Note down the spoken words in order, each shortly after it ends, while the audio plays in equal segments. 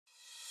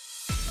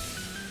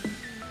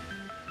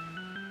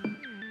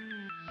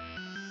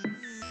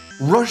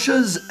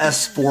Russia's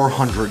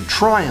S-400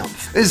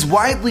 Triumf is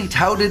widely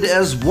touted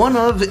as one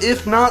of,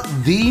 if not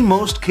the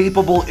most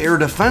capable air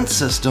defense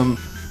system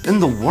in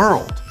the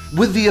world.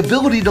 With the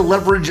ability to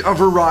leverage a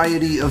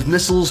variety of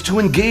missiles to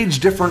engage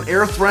different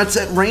air threats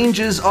at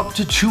ranges up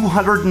to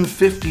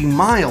 250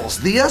 miles,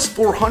 the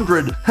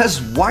S-400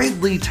 has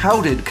widely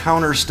touted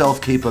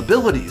counter-stealth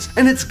capabilities,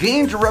 and it's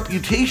gained a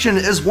reputation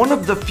as one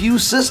of the few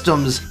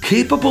systems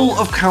capable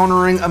of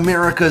countering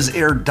America's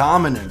air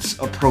dominance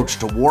approach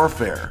to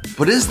warfare.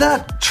 But is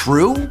that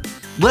true?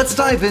 Let's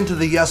dive into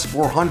the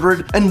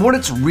S-400 and what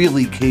it's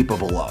really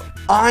capable of.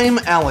 I'm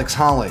Alex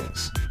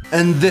Hollings,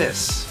 and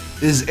this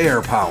is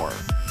Air Power.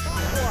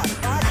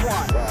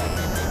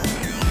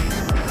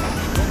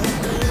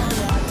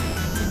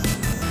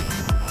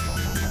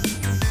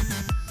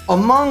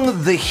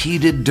 Among the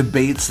heated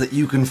debates that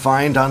you can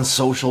find on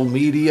social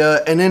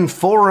media and in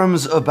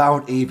forums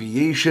about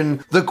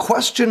aviation, the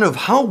question of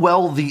how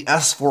well the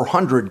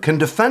S-400 can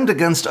defend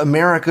against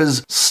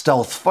America's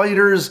stealth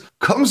fighters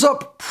comes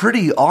up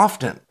pretty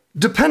often.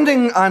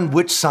 Depending on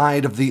which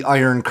side of the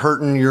Iron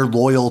Curtain your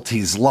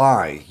loyalties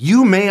lie,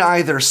 you may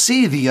either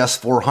see the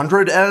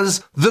S-400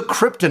 as the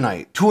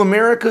kryptonite to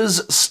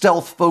America's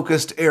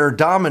stealth-focused air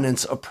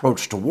dominance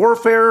approach to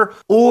warfare,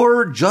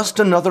 or just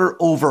another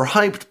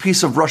overhyped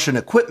piece of Russian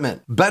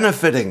equipment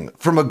benefiting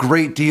from a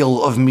great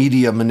deal of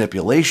media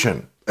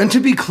manipulation. And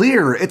to be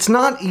clear, it's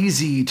not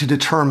easy to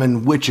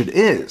determine which it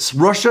is.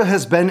 Russia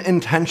has been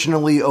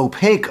intentionally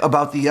opaque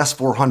about the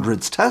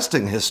S-400's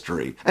testing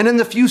history, and in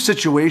the few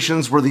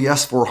situations where the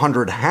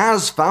S-400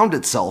 has found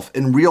itself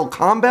in real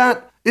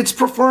combat, its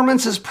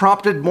performance has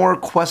prompted more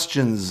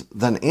questions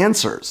than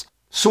answers.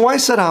 So I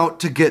set out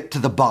to get to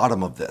the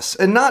bottom of this,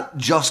 and not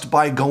just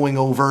by going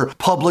over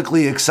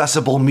publicly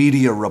accessible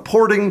media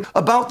reporting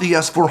about the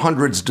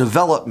S-400's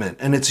development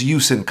and its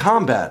use in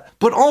combat,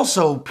 but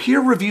also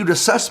peer-reviewed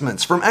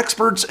assessments from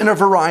experts in a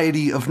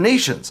variety of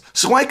nations,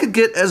 so I could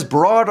get as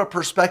broad a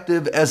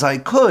perspective as I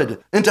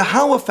could into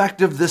how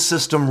effective this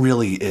system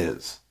really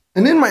is.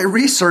 And in my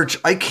research,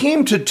 I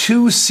came to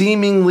two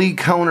seemingly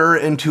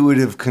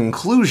counterintuitive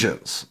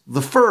conclusions.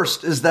 The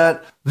first is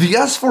that the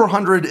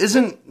S-400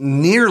 isn't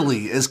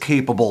nearly as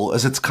capable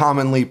as it's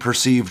commonly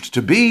perceived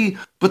to be,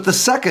 but the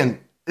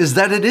second is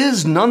that it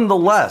is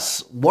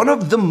nonetheless one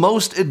of the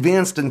most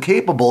advanced and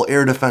capable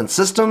air defense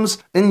systems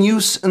in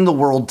use in the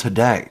world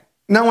today.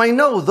 Now, I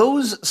know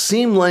those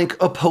seem like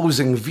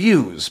opposing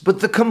views, but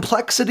the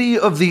complexity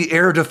of the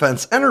air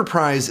defense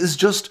enterprise is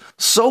just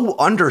so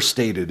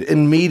understated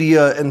in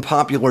media and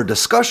popular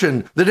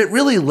discussion that it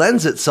really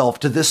lends itself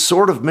to this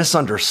sort of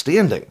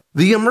misunderstanding.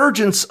 The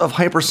emergence of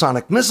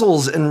hypersonic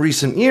missiles in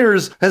recent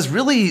years has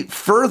really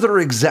further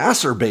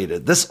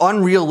exacerbated this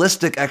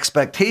unrealistic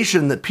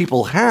expectation that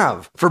people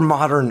have for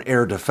modern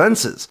air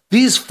defenses.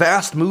 These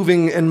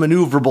fast-moving and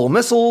maneuverable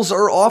missiles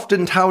are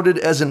often touted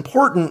as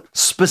important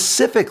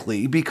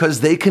specifically because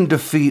they can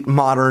defeat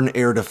modern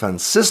air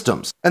defense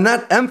systems. And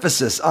that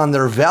emphasis on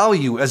their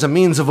value as a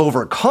means of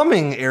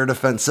overcoming air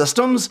defense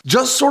systems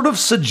just sort of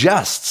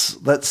suggests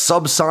that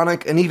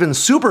subsonic and even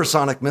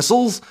supersonic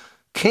missiles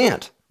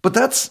can't. But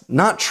that's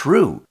not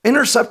true.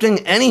 Intercepting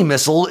any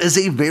missile is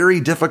a very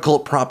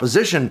difficult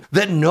proposition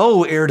that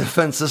no air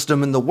defense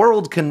system in the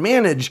world can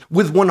manage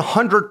with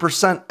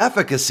 100%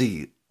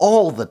 efficacy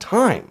all the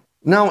time.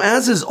 Now,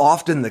 as is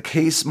often the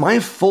case, my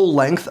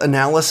full-length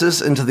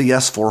analysis into the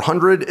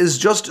S-400 is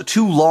just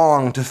too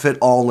long to fit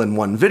all in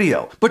one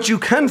video, but you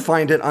can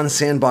find it on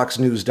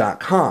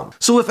sandboxnews.com.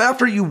 So if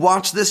after you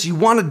watch this you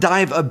want to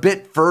dive a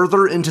bit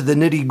further into the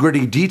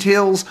nitty-gritty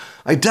details,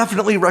 I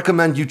definitely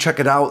recommend you check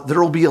it out.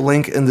 There will be a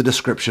link in the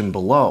description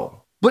below.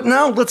 But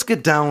now let's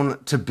get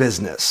down to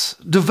business.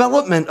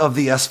 Development of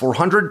the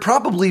S-400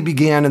 probably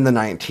began in the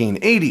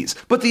 1980s,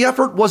 but the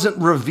effort wasn't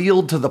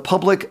revealed to the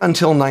public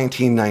until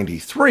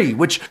 1993,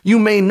 which you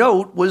may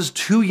note was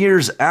 2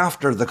 years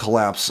after the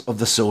collapse of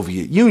the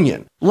Soviet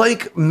Union.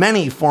 Like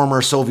many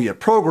former Soviet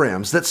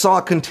programs that saw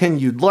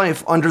continued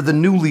life under the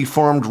newly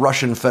formed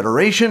Russian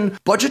Federation,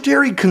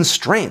 budgetary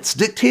constraints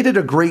dictated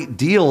a great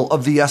deal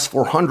of the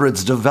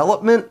S-400's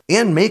development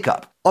and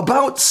makeup.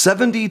 About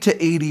 70 to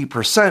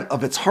 80%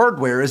 of its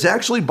hardware is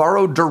actually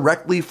borrowed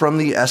directly from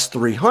the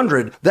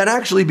S-300 that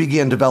actually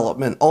began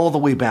development all the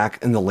way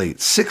back in the late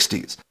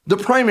 60s. The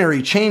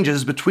primary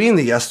changes between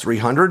the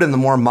S-300 and the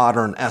more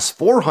modern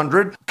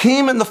S-400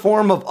 came in the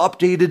form of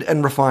updated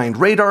and refined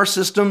radar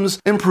systems,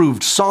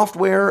 improved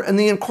software, and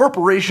the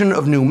incorporation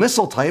of new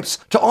missile types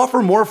to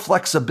offer more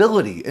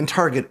flexibility in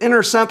target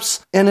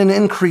intercepts and an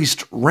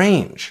increased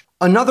range.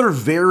 Another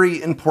very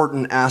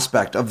important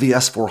aspect of the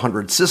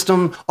S-400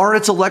 system are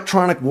its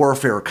electronic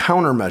warfare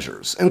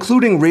countermeasures,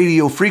 including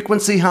radio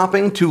frequency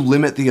hopping to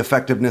limit the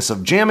effectiveness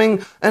of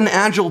jamming and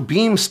agile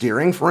beam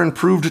steering for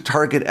improved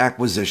target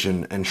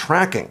acquisition and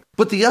tracking.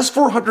 But the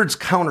S-400's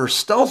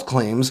counter-stealth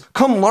claims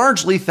come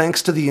largely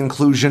thanks to the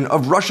inclusion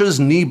of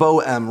Russia's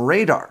Nebo-M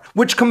radar,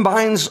 which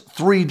combines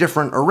 3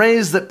 different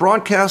arrays that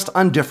broadcast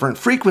on different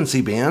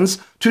frequency bands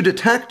to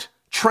detect,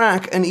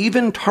 track, and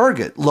even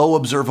target low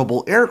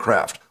observable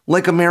aircraft,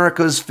 like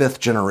America's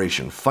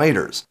fifth-generation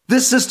fighters.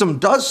 This system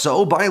does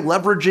so by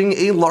leveraging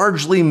a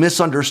largely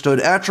misunderstood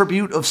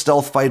attribute of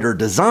stealth fighter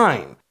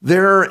design: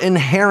 their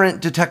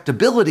inherent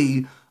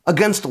detectability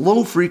against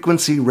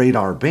low-frequency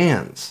radar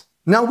bands.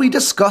 Now, we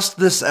discussed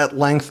this at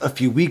length a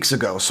few weeks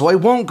ago, so I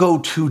won't go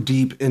too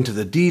deep into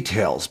the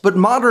details, but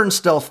modern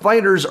stealth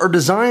fighters are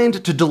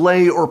designed to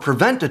delay or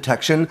prevent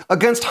detection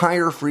against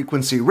higher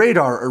frequency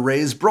radar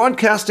arrays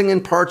broadcasting in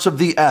parts of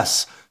the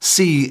S,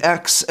 C,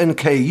 X, and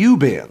KU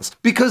bands,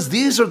 because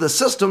these are the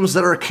systems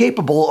that are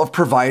capable of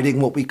providing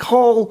what we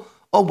call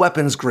a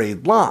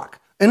weapons-grade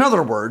lock. In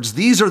other words,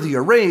 these are the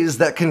arrays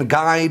that can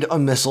guide a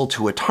missile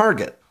to a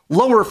target.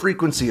 Lower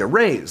frequency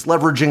arrays,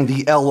 leveraging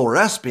the L or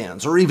S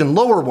bands, or even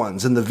lower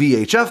ones in the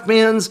VHF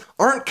bands,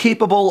 aren't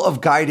capable of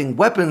guiding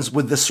weapons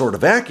with this sort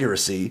of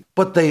accuracy,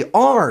 but they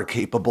are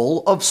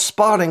capable of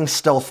spotting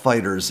stealth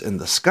fighters in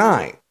the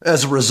sky.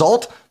 As a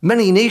result,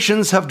 many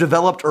nations have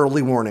developed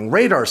early warning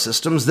radar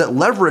systems that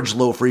leverage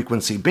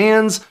low-frequency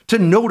bands to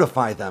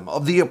notify them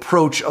of the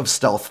approach of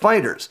stealth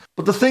fighters.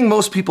 But the thing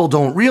most people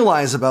don't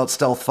realize about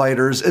stealth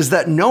fighters is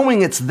that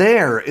knowing it's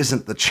there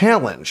isn't the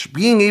challenge.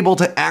 Being able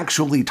to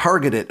actually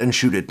target it and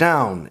shoot it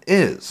down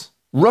is.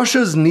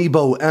 Russia's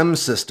Nebo-M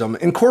system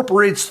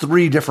incorporates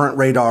 3 different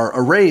radar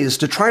arrays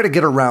to try to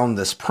get around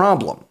this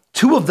problem.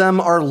 2 of them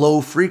are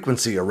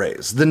low-frequency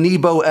arrays, the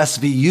Nebo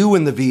SVU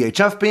in the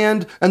VHF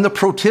band and the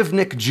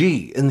Protivnik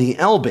G in the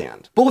L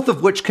band, both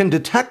of which can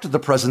detect the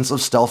presence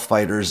of stealth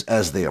fighters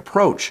as they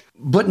approach,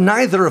 but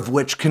neither of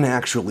which can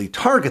actually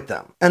target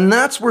them. And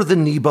that's where the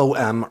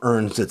Nebo-M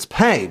earns its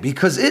pay,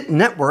 because it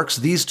networks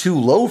these 2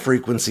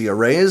 low-frequency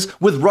arrays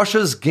with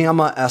Russia's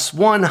Gamma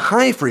S1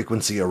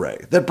 high-frequency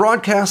array that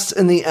broadcasts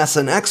in the S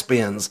and X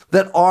bands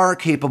that are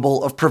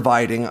capable of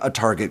providing a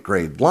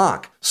target-grade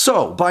lock.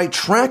 So, by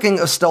tracking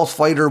a stealth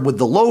fighter with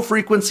the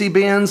low-frequency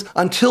bands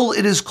until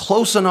it is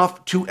close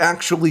enough to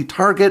actually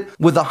target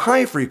with a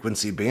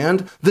high-frequency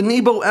band, the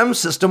Nebo-M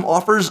system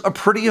offers a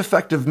pretty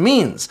effective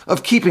means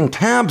of keeping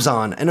tabs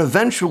on and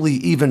eventually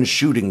even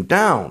shooting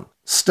down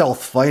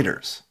stealth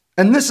fighters.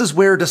 And this is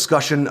where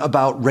discussion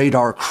about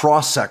radar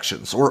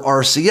cross-sections, or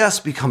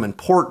RCS, become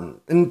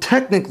important. And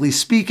technically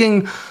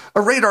speaking,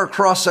 a radar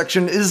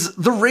cross-section is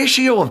the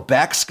ratio of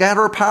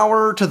backscatter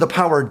power to the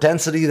power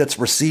density that's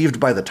received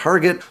by the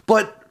target,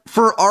 but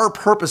for our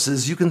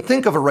purposes, you can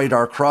think of a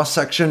radar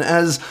cross-section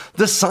as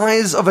the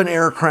size of an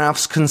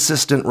aircraft's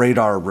consistent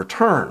radar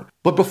return.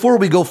 But before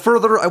we go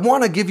further, I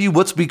want to give you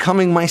what's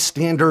becoming my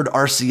standard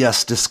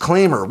RCS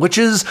disclaimer, which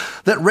is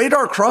that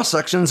radar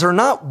cross-sections are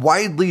not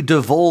widely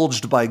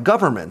divulged by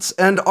governments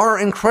and are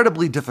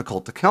incredibly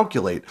difficult to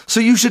calculate. So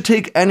you should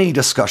take any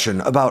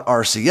discussion about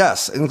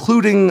RCS,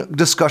 including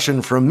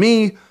discussion from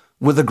me,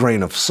 with a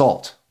grain of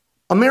salt.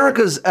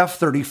 America's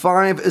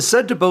F-35 is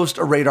said to boast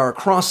a radar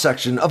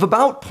cross-section of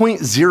about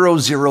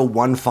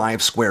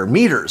 0.0015 square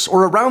meters,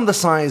 or around the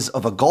size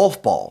of a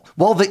golf ball,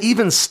 while the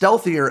even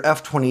stealthier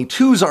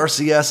F-22's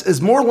RCS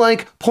is more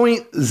like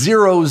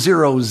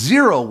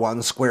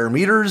 0.0001 square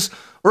meters,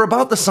 or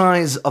about the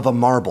size of a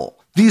marble.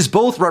 These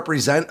both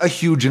represent a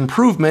huge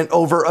improvement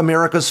over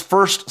America's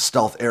first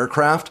stealth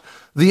aircraft,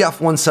 the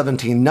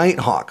F-117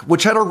 Nighthawk,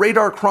 which had a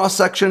radar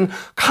cross-section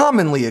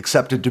commonly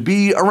accepted to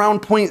be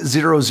around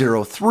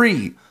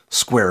 0.003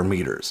 square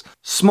meters.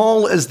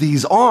 Small as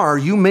these are,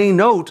 you may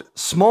note,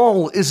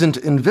 small isn't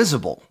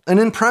invisible. And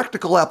in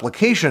practical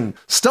application,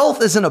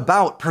 stealth isn't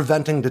about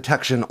preventing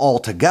detection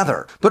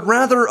altogether, but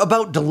rather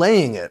about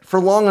delaying it for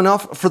long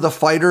enough for the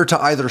fighter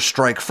to either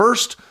strike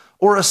first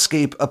or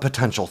escape a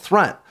potential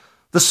threat.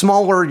 The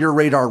smaller your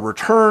radar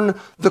return,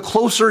 the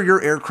closer your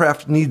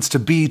aircraft needs to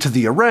be to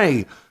the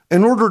array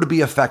in order to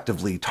be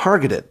effectively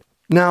targeted.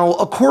 Now,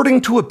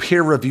 according to a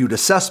peer-reviewed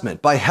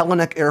assessment by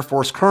Hellenic Air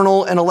Force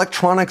Colonel and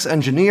electronics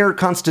engineer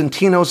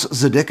Konstantinos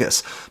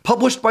Zidikis,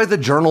 published by the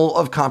Journal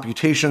of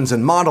Computations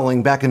and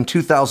Modeling back in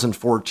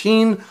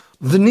 2014,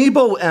 the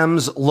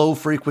Nebo-M's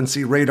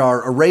low-frequency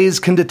radar arrays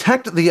can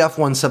detect the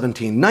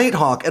F-117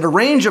 Nighthawk at a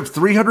range of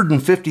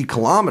 350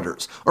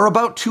 kilometers, or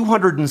about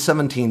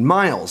 217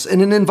 miles,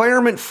 in an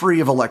environment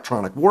free of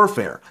electronic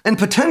warfare, and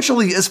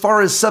potentially as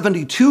far as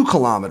 72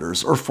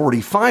 kilometers, or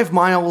 45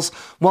 miles,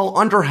 while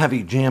under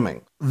heavy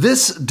jamming.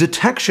 This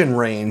detection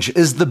range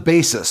is the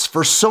basis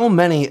for so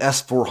many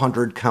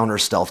S-400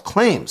 counter-stealth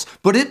claims,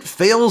 but it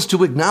fails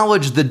to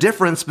acknowledge the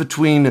difference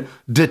between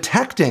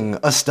detecting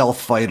a stealth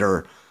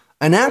fighter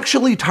and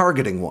actually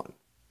targeting one.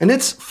 And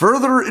it's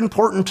further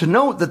important to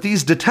note that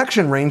these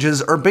detection ranges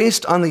are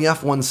based on the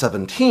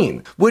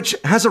F-117, which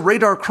has a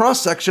radar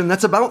cross-section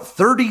that's about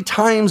 30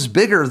 times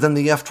bigger than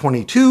the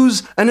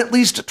F-22's and at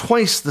least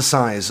twice the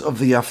size of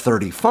the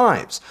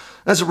F-35's.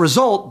 As a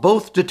result,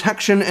 both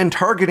detection and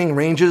targeting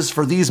ranges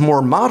for these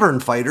more modern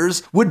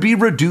fighters would be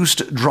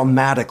reduced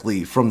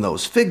dramatically from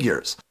those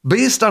figures.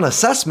 Based on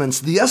assessments,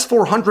 the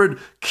S-400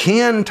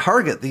 can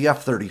target the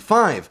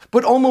F-35,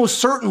 but almost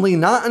certainly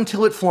not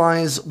until it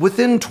flies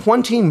within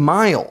 20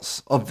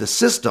 miles of the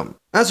system.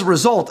 As a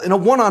result, in a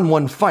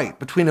one-on-one fight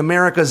between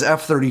America's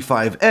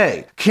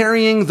F-35A,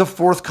 carrying the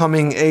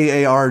forthcoming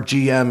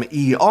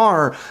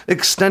AAR-GM-ER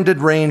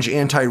extended-range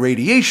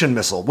anti-radiation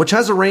missile, which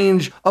has a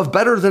range of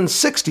better than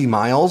 60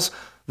 miles,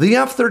 the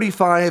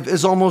F-35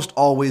 is almost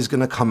always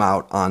going to come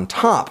out on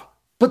top.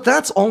 But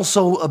that's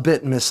also a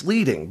bit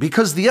misleading,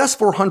 because the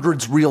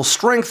S-400's real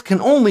strength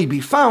can only be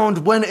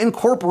found when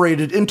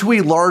incorporated into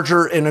a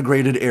larger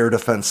integrated air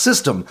defense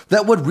system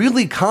that would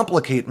really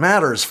complicate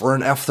matters for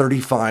an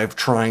F-35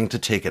 trying to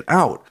take it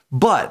out.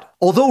 But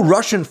although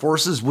Russian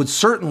forces would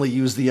certainly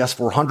use the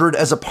S-400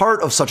 as a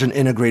part of such an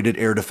integrated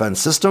air defense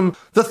system,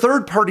 the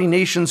third-party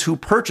nations who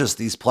purchase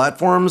these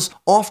platforms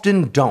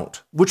often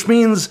don't, which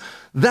means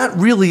that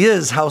really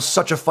is how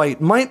such a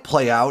fight might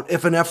play out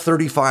if an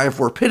F-35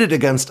 were pitted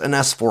against an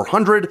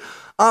S-400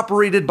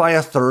 operated by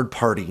a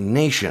third-party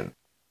nation.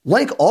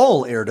 Like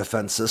all air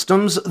defense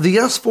systems, the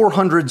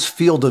S-400's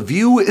field of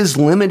view is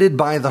limited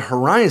by the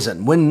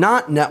horizon when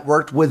not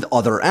networked with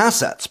other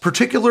assets,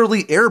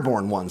 particularly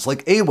airborne ones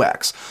like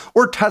AWACS,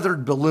 or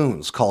tethered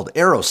balloons called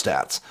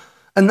aerostats.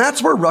 And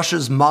that's where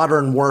Russia's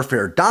modern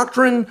warfare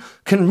doctrine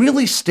can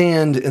really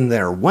stand in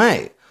their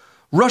way.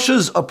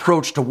 Russia's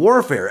approach to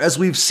warfare, as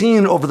we've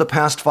seen over the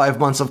past 5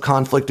 months of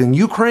conflict in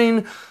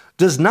Ukraine,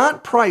 does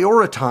not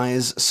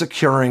prioritize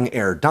securing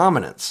air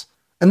dominance.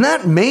 And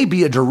that may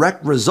be a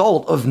direct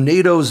result of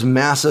NATO's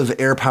massive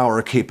air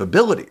power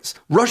capabilities.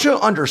 Russia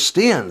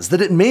understands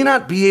that it may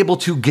not be able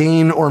to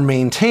gain or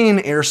maintain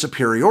air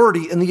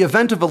superiority in the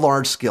event of a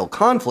large-scale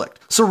conflict.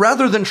 So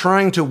rather than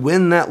trying to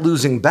win that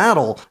losing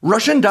battle,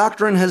 Russian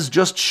doctrine has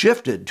just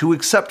shifted to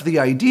accept the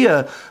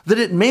idea that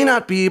it may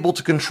not be able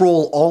to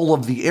control all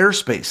of the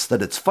airspace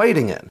that it's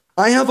fighting in.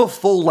 I have a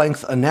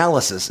full-length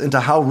analysis into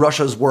how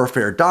Russia's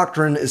warfare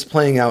doctrine is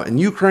playing out in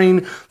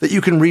Ukraine that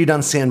you can read on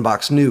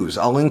Sandboxx News.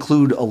 I'll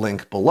include a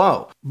link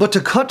below. But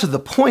to cut to the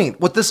point,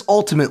 what this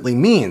ultimately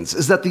means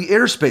is that the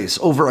airspace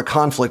over a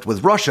conflict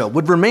with Russia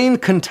would remain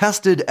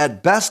contested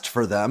at best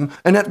for them,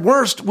 and at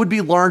worst would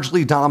be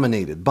largely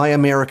dominated by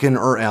American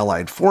or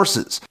allied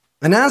forces.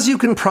 And as you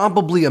can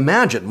probably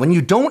imagine, when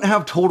you don't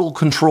have total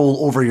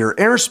control over your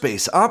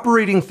airspace,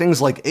 operating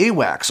things like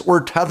AWACS or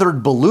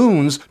tethered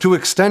balloons to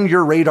extend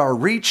your radar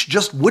reach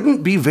just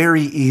wouldn't be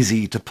very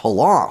easy to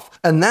pull off.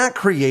 And that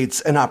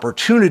creates an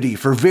opportunity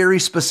for very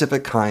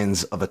specific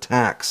kinds of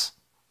attacks.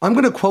 I'm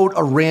going to quote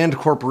a Rand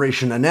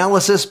Corporation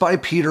analysis by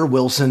Peter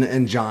Wilson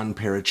and John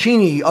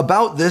Pericini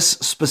about this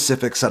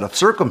specific set of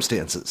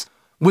circumstances.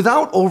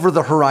 Without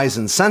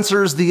over-the-horizon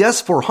sensors, the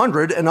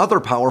S-400 and other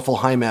powerful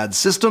HIMARS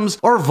systems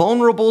are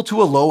vulnerable to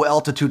a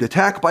low-altitude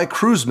attack by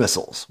cruise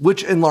missiles,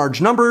 which in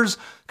large numbers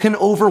can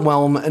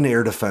overwhelm an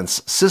air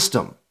defense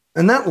system.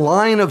 And that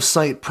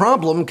line-of-sight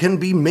problem can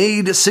be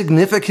made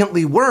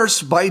significantly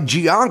worse by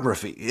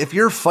geography. If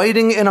you're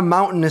fighting in a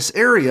mountainous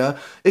area,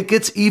 it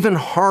gets even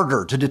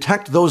harder to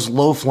detect those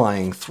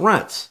low-flying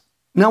threats.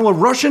 Now, a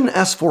Russian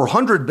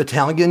S-400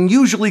 battalion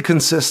usually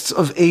consists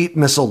of 8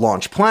 missile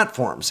launch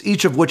platforms,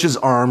 each of which is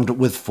armed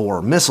with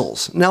 4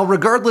 missiles. Now,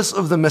 regardless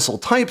of the missile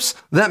types,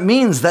 that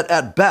means that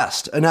at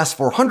best, an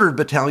S-400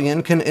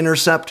 battalion can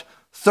intercept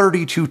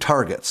 32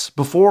 targets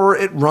before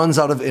it runs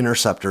out of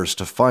interceptors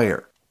to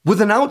fire. With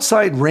an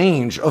outside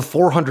range of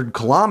 400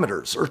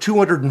 kilometers or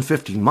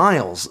 250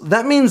 miles,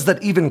 that means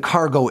that even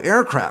cargo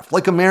aircraft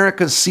like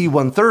America's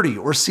C-130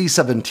 or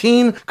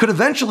C-17 could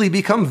eventually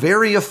become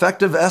very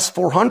effective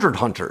S-400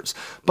 hunters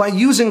by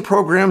using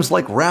programs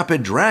like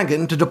Rapid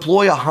Dragon to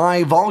deploy a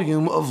high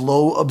volume of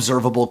low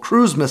observable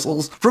cruise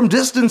missiles from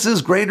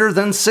distances greater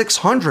than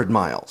 600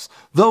 miles.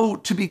 Though,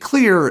 to be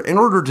clear, in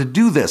order to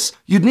do this,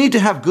 you'd need to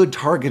have good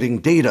targeting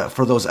data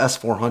for those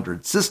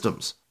S-400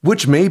 systems,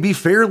 which may be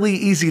fairly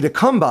easy to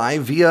come by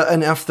via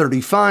an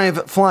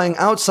F-35 flying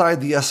outside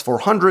the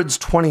S-400's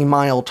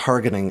 20-mile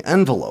targeting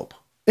envelope.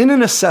 In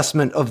an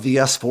assessment of the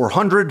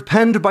S-400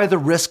 penned by the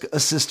Risk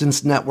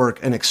Assistance Network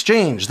and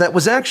Exchange that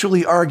was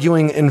actually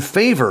arguing in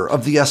favor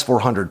of the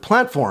S-400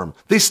 platform,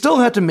 they still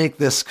had to make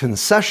this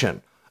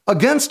concession.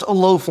 Against a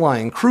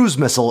low-flying cruise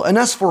missile, an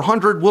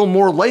S-400 will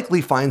more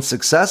likely find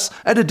success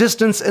at a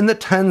distance in the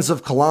tens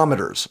of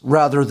kilometers,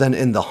 rather than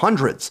in the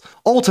hundreds.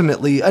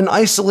 Ultimately, an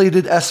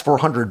isolated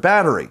S-400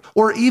 battery,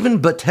 or even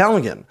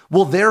battalion,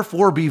 will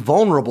therefore be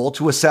vulnerable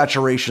to a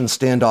saturation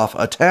standoff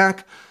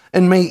attack,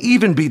 and may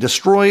even be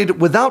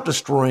destroyed without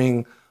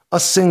destroying a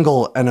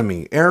single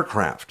enemy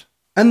aircraft.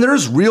 And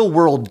there's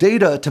real-world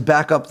data to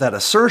back up that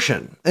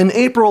assertion. In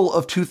April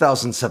of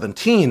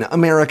 2017,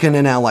 American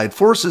and Allied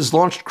forces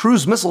launched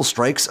cruise missile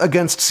strikes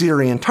against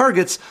Syrian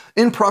targets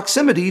in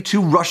proximity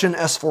to Russian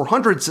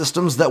S-400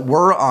 systems that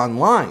were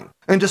online.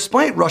 And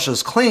despite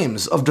Russia's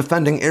claims of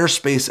defending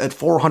airspace at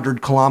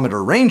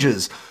 400-kilometer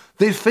ranges,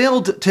 they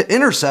failed to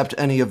intercept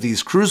any of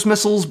these cruise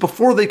missiles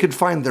before they could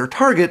find their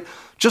target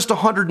just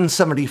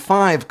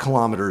 175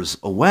 kilometers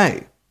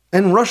away.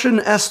 And Russian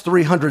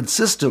S-300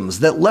 systems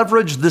that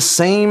leverage the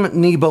same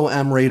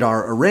Nebo-M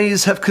radar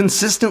arrays have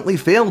consistently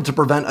failed to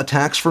prevent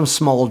attacks from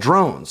small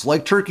drones,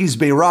 like Turkey's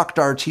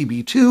Bayraktar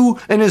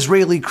TB2 and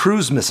Israeli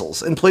cruise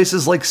missiles in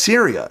places like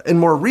Syria, and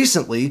more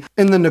recently,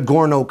 in the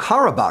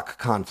Nagorno-Karabakh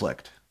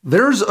conflict.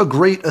 There's a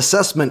great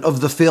assessment of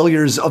the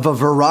failures of a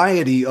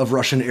variety of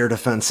Russian air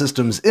defense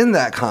systems in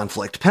that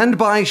conflict, penned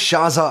by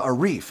Shaza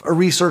Arif, a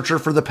researcher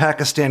for the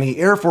Pakistani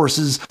Air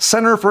Force's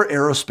Center for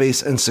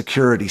Aerospace and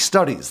Security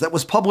Studies, that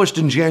was published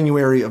in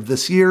January of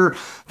this year,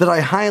 that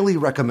I highly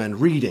recommend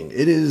reading.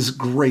 It is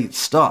great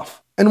stuff.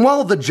 And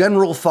while the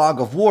general fog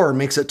of war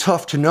makes it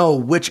tough to know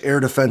which air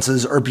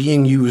defenses are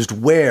being used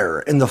where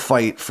in the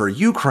fight for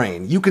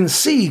Ukraine, you can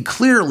see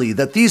clearly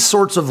that these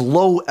sorts of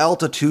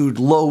low-altitude,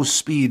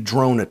 low-speed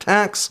drone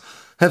attacks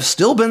have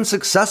still been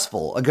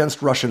successful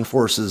against Russian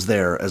forces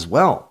there as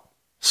well.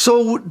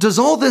 So does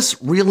all this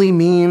really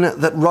mean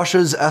that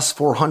Russia's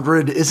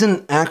S-400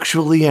 isn't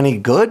actually any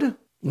good?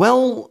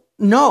 Well,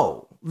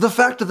 no. The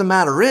fact of the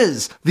matter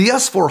is, the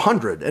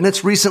S-400 and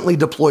its recently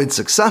deployed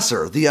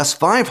successor, the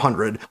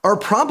S-500, are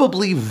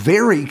probably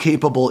very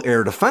capable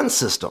air defense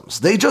systems.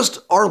 They just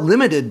are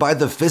limited by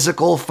the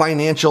physical,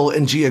 financial,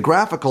 and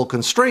geographical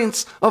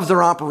constraints of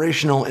their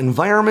operational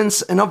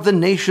environments and of the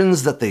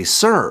nations that they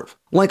serve.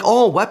 Like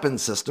all weapon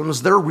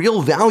systems, their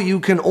real value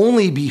can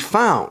only be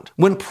found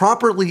when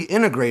properly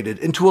integrated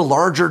into a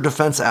larger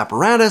defense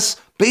apparatus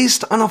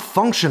based on a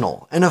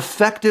functional and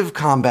effective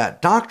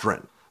combat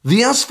doctrine.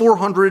 The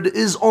S-400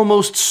 is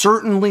almost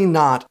certainly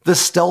not the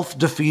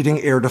stealth-defeating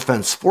air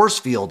defense force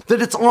field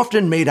that it's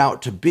often made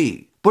out to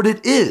be, but it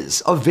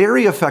is a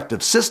very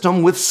effective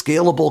system with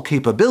scalable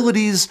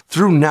capabilities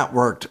through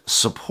networked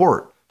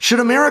support. Should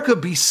America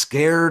be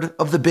scared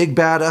of the big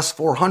bad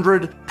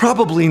S-400?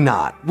 Probably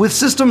not. With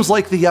systems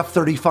like the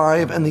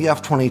F-35 and the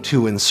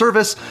F-22 in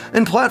service,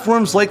 and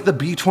platforms like the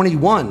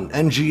B-21,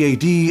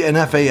 NGAD, and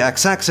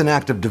F/A-XX in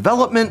active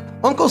development,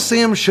 Uncle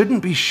Sam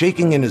shouldn't be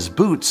shaking in his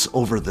boots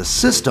over this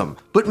system.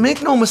 But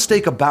make no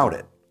mistake about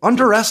it,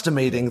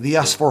 underestimating the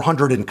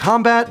S-400 in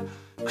combat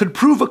could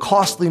prove a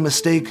costly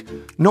mistake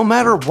no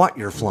matter what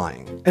you're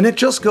flying. And it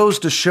just goes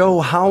to show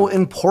how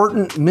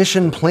important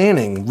mission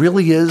planning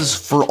really is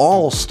for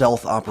all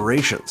stealth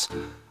operations.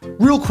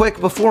 Real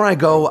quick, before I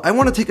go, I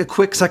want to take a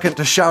quick second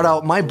to shout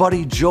out my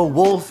buddy Joe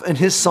Wolf and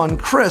his son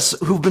Chris,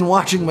 who've been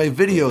watching my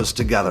videos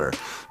together.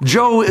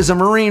 Joe is a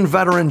Marine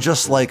veteran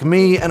just like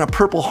me and a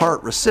Purple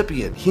Heart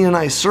recipient. He and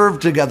I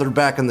served together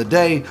back in the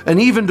day and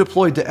even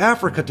deployed to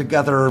Africa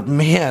together,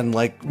 man,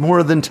 like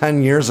more than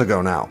 10 years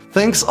ago now.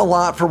 Thanks a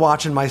lot for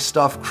watching my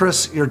stuff.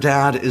 Chris, your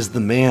dad is the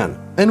man.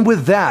 And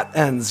with that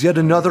ends yet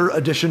another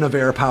edition of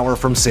Air Power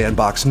from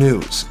Sandboxx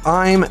News.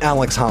 I'm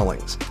Alex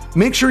Hollings.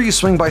 Make sure you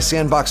swing by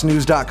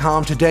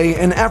sandboxnews.com today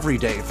and every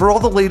day for all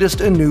the latest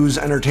in news,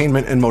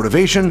 entertainment, and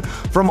motivation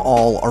from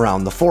all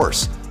around the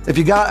force. If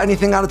you got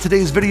anything out of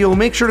today's video,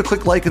 make sure to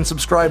click like and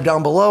subscribe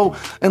down below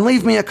and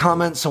leave me a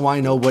comment so I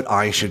know what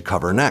I should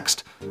cover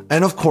next.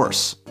 And of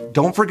course,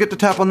 don't forget to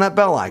tap on that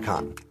bell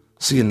icon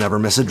so you never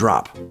miss a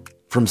drop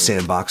from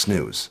Sandboxx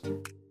News.